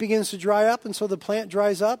 It begins to dry up, and so the plant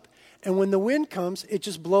dries up. And when the wind comes, it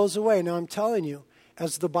just blows away. Now I'm telling you,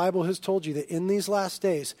 as the Bible has told you, that in these last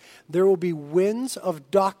days, there will be winds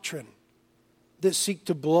of doctrine that seek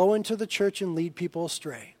to blow into the church and lead people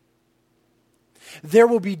astray. There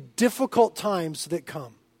will be difficult times that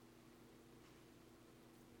come.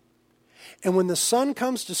 And when the sun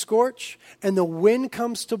comes to scorch and the wind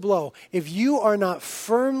comes to blow, if you are not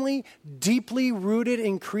firmly, deeply rooted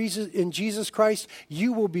in Jesus Christ,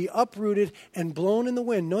 you will be uprooted and blown in the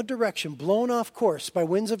wind, no direction, blown off course by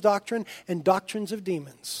winds of doctrine and doctrines of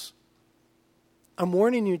demons. I'm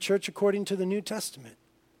warning you, church, according to the New Testament,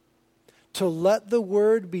 to let the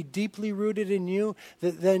word be deeply rooted in you,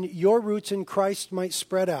 that then your roots in Christ might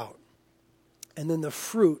spread out. And then the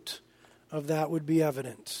fruit of that would be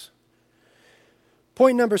evident.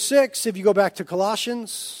 Point number 6, if you go back to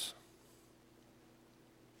Colossians.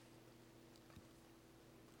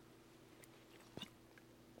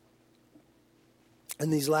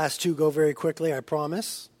 And these last two go very quickly, I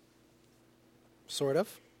promise. Sort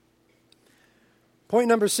of. Point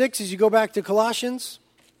number 6 is you go back to Colossians.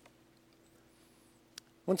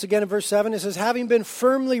 Once again in verse 7, it says, having been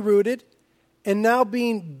firmly rooted and now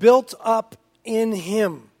being built up in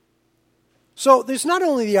him. So there's not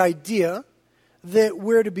only the idea that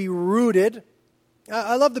we're to be rooted.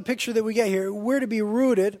 I love the picture that we get here. We're to be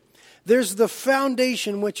rooted. There's the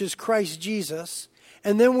foundation, which is Christ Jesus,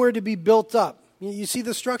 and then we're to be built up. You see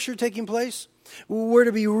the structure taking place? We're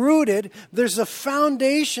to be rooted. There's a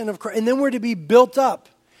foundation of Christ, and then we're to be built up.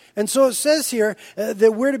 And so it says here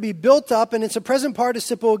that we're to be built up, and it's a present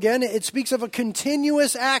participle again. It speaks of a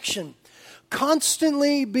continuous action,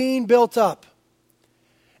 constantly being built up.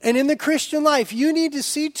 And in the Christian life, you need to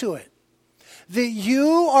see to it that you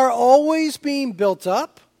are always being built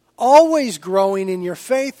up, always growing in your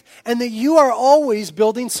faith, and that you are always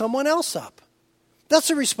building someone else up. That's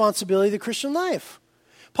the responsibility of the Christian life.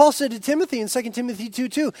 Paul said to Timothy in 2 Timothy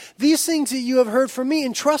 2:2, these things that you have heard from me,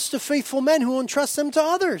 entrust to faithful men who will entrust them to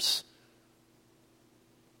others.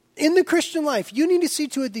 In the Christian life, you need to see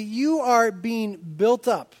to it that you are being built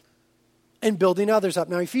up and building others up.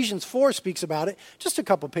 Now, Ephesians 4 speaks about it, just a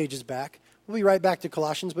couple pages back. We'll be right back to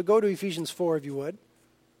Colossians, but go to Ephesians 4 if you would.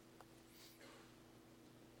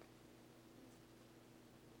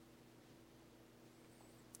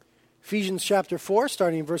 Ephesians chapter 4,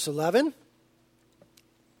 starting in verse 11.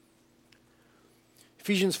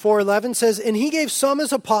 Ephesians 4:11 says, and he gave some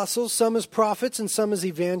as apostles, some as prophets, and some as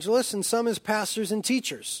evangelists, and some as pastors and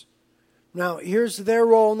teachers. Now, here's their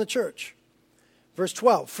role in the church. Verse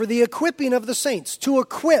 12, for the equipping of the saints, to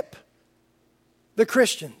equip the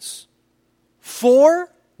Christians.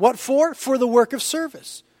 For, what for? For the work of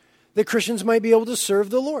service. That Christians might be able to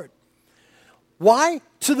serve the Lord. Why?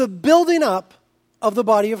 To the building up of the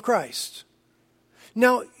body of Christ.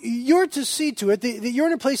 Now, you're to see to it that you're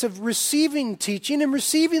in a place of receiving teaching and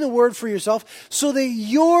receiving the word for yourself so that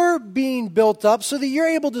you're being built up, so that you're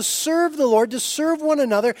able to serve the Lord, to serve one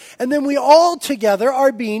another, and then we all together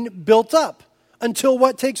are being built up. Until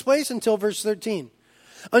what takes place? Until verse 13.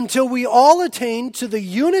 Until we all attain to the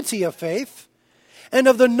unity of faith and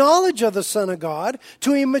of the knowledge of the Son of God,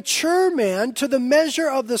 to a mature man, to the measure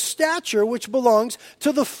of the stature which belongs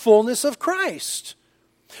to the fullness of Christ.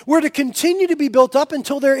 We're to continue to be built up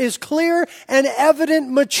until there is clear and evident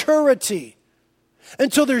maturity,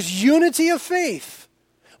 until there's unity of faith.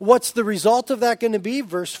 What's the result of that going to be?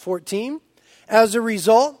 Verse 14. As a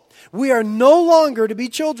result, we are no longer to be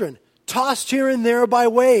children, tossed here and there by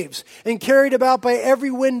waves, and carried about by every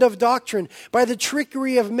wind of doctrine, by the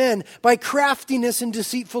trickery of men, by craftiness and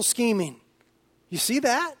deceitful scheming. You see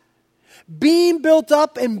that? Being built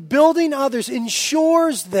up and building others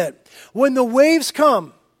ensures that when the waves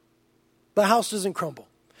come, the house doesn't crumble.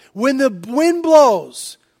 When the wind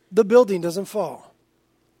blows, the building doesn't fall.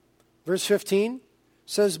 Verse 15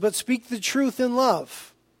 says, but speak the truth in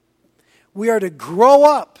love. We are to grow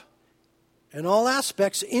up in all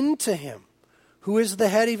aspects into Him, who is the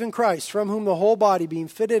head, even Christ, from whom the whole body, being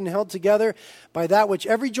fitted and held together by that which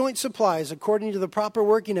every joint supplies, according to the proper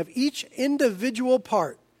working of each individual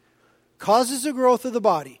part, causes the growth of the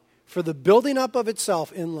body for the building up of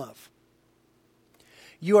itself in love.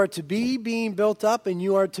 You are to be being built up, and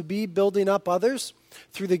you are to be building up others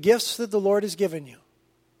through the gifts that the Lord has given you.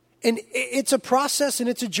 And it's a process and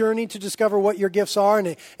it's a journey to discover what your gifts are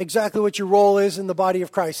and exactly what your role is in the body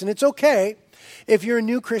of Christ. And it's okay if you're a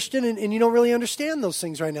new Christian and you don't really understand those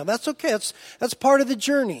things right now. That's okay. That's part of the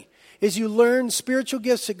journey, is you learn spiritual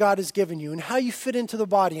gifts that God has given you and how you fit into the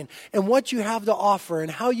body and what you have to offer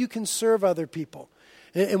and how you can serve other people.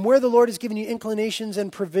 And where the Lord has given you inclinations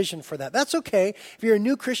and provision for that. That's okay. If you're a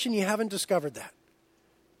new Christian, you haven't discovered that.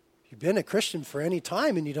 If you've been a Christian for any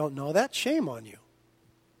time and you don't know that, shame on you.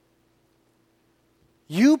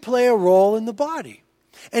 You play a role in the body.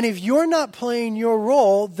 And if you're not playing your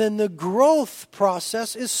role, then the growth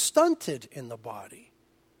process is stunted in the body.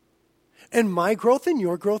 And my growth and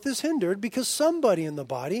your growth is hindered because somebody in the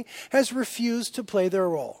body has refused to play their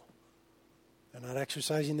role. They're not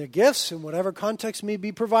exercising their gifts in whatever context may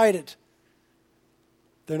be provided.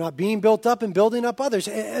 They're not being built up and building up others.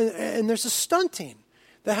 And there's a stunting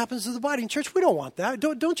that happens to the body. In church, we don't want that.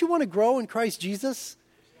 Don't you want to grow in Christ Jesus?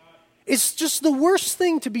 It's just the worst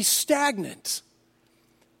thing to be stagnant.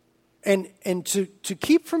 And to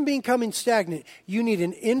keep from becoming stagnant, you need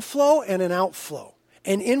an inflow and an outflow.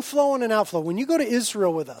 An inflow and an outflow. When you go to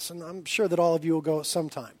Israel with us, and I'm sure that all of you will go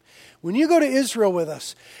sometime. When you go to Israel with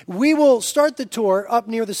us, we will start the tour up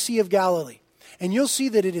near the Sea of Galilee. And you'll see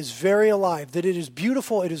that it is very alive, that it is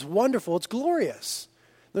beautiful, it is wonderful, it's glorious.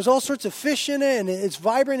 There's all sorts of fish in it, and it's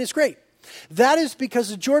vibrant, it's great. That is because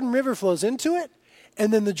the Jordan River flows into it,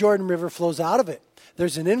 and then the Jordan River flows out of it.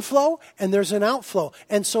 There's an inflow, and there's an outflow,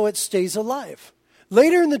 and so it stays alive.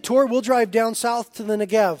 Later in the tour, we'll drive down south to the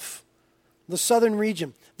Negev, the southern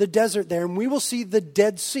region, the desert there, and we will see the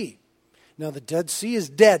Dead Sea. Now, the Dead Sea is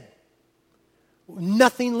dead.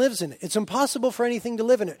 Nothing lives in it. It's impossible for anything to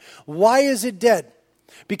live in it. Why is it dead?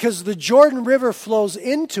 Because the Jordan River flows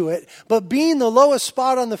into it, but being the lowest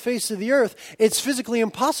spot on the face of the earth, it's physically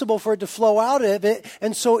impossible for it to flow out of it,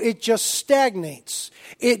 and so it just stagnates.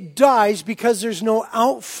 It dies because there's no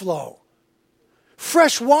outflow.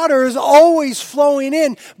 Fresh water is always flowing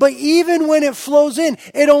in, but even when it flows in,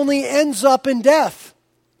 it only ends up in death.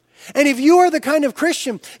 And if you are the kind of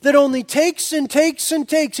Christian that only takes and takes and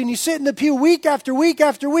takes, and you sit in the pew week after week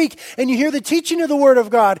after week, and you hear the teaching of the Word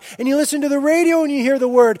of God, and you listen to the radio and you hear the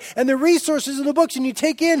Word, and the resources of the books, and you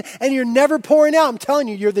take in, and you're never pouring out, I'm telling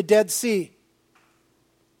you, you're the Dead Sea.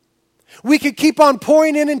 We could keep on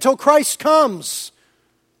pouring in until Christ comes.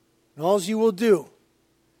 And all you will do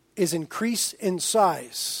is increase in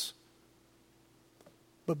size,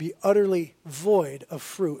 but be utterly void of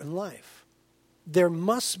fruit and life. There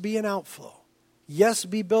must be an outflow. Yes,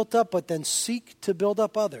 be built up, but then seek to build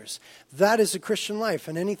up others. That is a Christian life,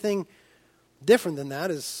 and anything different than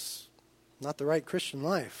that is not the right Christian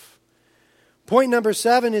life. Point number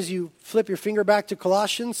 7, as you flip your finger back to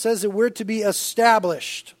Colossians, says that we're to be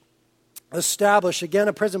established. Establish, again,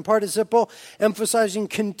 a present participle, emphasizing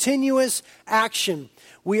continuous action.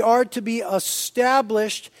 We are to be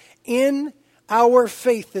established in our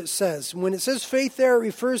faith, it says. When it says faith there, it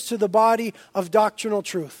refers to the body of doctrinal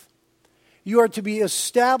truth. You are to be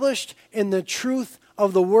established in the truth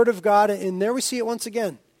of the Word of God. And there we see it once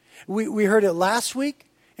again. We heard it last week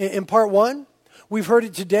in part 1. We've heard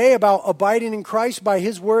it today about abiding in Christ by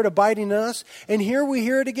His word abiding in us. And here we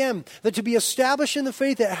hear it again, that to be established in the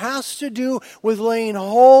faith, it has to do with laying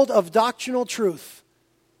hold of doctrinal truth.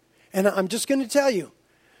 And I'm just going to tell you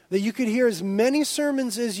that you could hear as many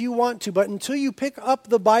sermons as you want to, but until you pick up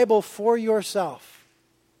the Bible for yourself,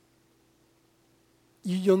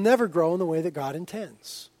 you'll never grow in the way that God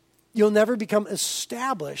intends. You'll never become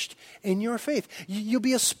established in your faith. You'll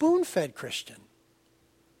be a spoon-fed Christian.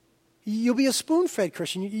 You'll be a spoon-fed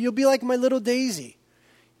Christian. You'll be like my little Daisy.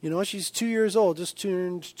 You know, she's 2 years old, just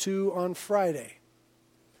turned 2 on Friday.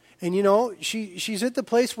 And you know, she's at the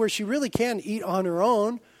place where she really can eat on her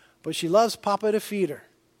own, but she loves Papa to feed her.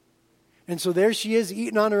 And so there she is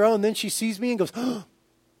eating on her own. Then she sees me and goes, oh,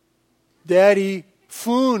 Daddy,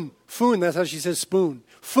 foon. That's how she says spoon.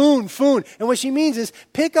 Foon. And what she means is,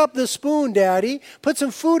 pick up the spoon, Daddy, put some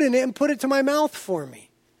food in it and put it to my mouth for me.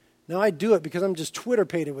 Now I do it because I'm just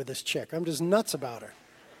Twitter-pated with this chick. I'm just nuts about her.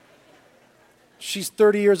 She's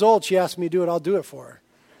 30 years old. She asked me to do it. I'll do it for her.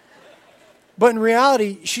 But in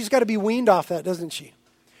reality, she's got to be weaned off that, doesn't she?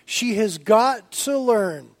 She has got to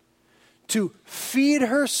learn to feed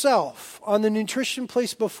herself on the nutrition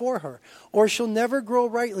placed before her, or she'll never grow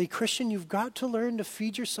rightly. Christian, you've got to learn to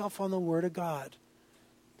feed yourself on the Word of God.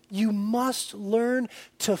 You must learn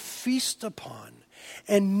to feast upon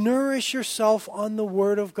and nourish yourself on the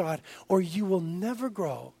Word of God, or you will never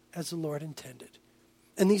grow as the Lord intended.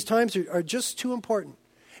 And these times are just too important.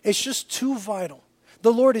 It's just too vital.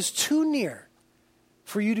 The Lord is too near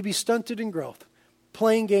for you to be stunted in growth,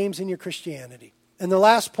 playing games in your Christianity. And the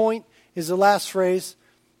last point is the last phrase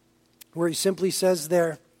where he simply says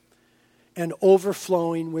there, and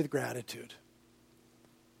overflowing with gratitude.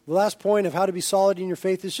 The last point of how to be solid in your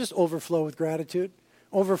faith is just overflow with gratitude.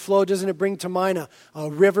 Overflow, doesn't it bring to mind a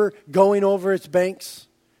river going over its banks?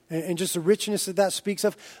 And just the richness that speaks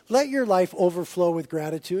of. Let your life overflow with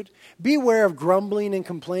gratitude. Beware of grumbling and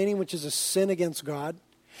complaining, which is a sin against God.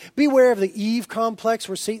 Beware of the Eve complex,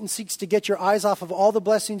 where Satan seeks to get your eyes off of all the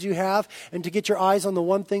blessings you have and to get your eyes on the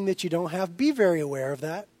one thing that you don't have. Be very aware of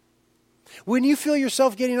that. When you feel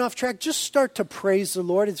yourself getting off track, just start to praise the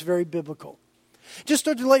Lord. It's very biblical. Just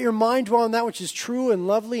start to let your mind dwell on that which is true and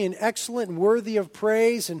lovely and excellent and worthy of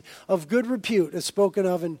praise and of good repute, as spoken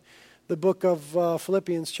of in the book of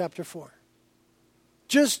Philippians chapter 4.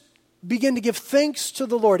 Just begin to give thanks to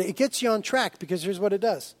the Lord. It gets you on track, because here's what it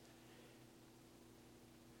does.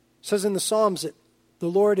 It says in the Psalms that the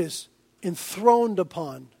Lord is enthroned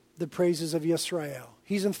upon the praises of Yisrael.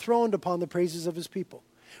 He's enthroned upon the praises of His people.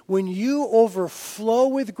 When you overflow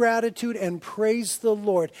with gratitude and praise the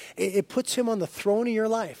Lord, it puts Him on the throne of your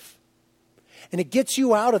life. And it gets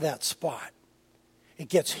you out of that spot. It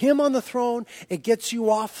gets Him on the throne. It gets you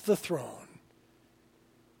off the throne.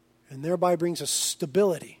 And thereby brings a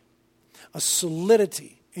stability, a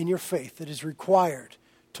solidity in your faith that is required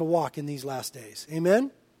to walk in these last days. Amen?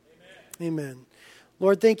 Amen.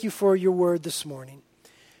 Lord, thank you for your word this morning.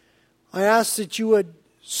 I ask that you would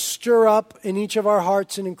stir up in each of our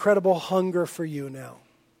hearts an incredible hunger for you now.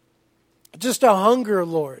 Just a hunger,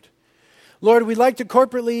 Lord. Lord, we'd like to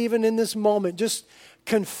corporately, even in this moment, just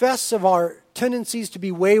confess of our tendencies to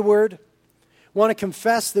be wayward. Want to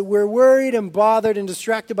confess that we're worried and bothered and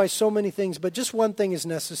distracted by so many things, but just one thing is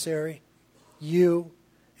necessary: you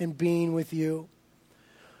and being with you.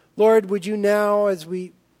 Lord, would you now, as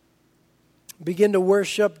we begin to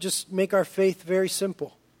worship, just make our faith very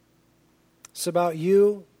simple. It's about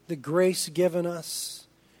you, the grace given us,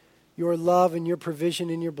 your love and your provision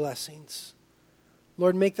and your blessings.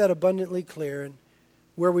 Lord, make that abundantly clear. And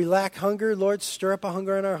where we lack hunger, Lord, stir up a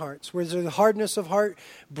hunger in our hearts. Where there's a hardness of heart,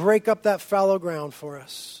 break up that fallow ground for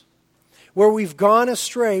us. Where we've gone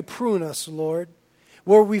astray, prune us, Lord.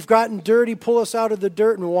 Where we've gotten dirty, pull us out of the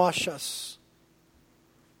dirt and wash us.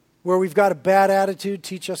 Where we've got a bad attitude,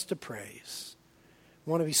 teach us to praise.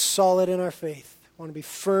 We want to be solid in our faith. We want to be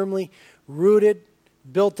firmly rooted,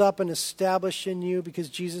 built up, and established in you, because,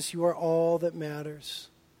 Jesus, you are all that matters.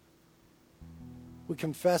 We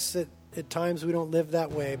confess that at times we don't live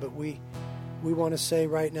that way, but we want to say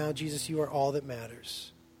right now, Jesus, you are all that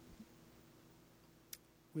matters.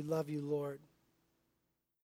 We love you, Lord.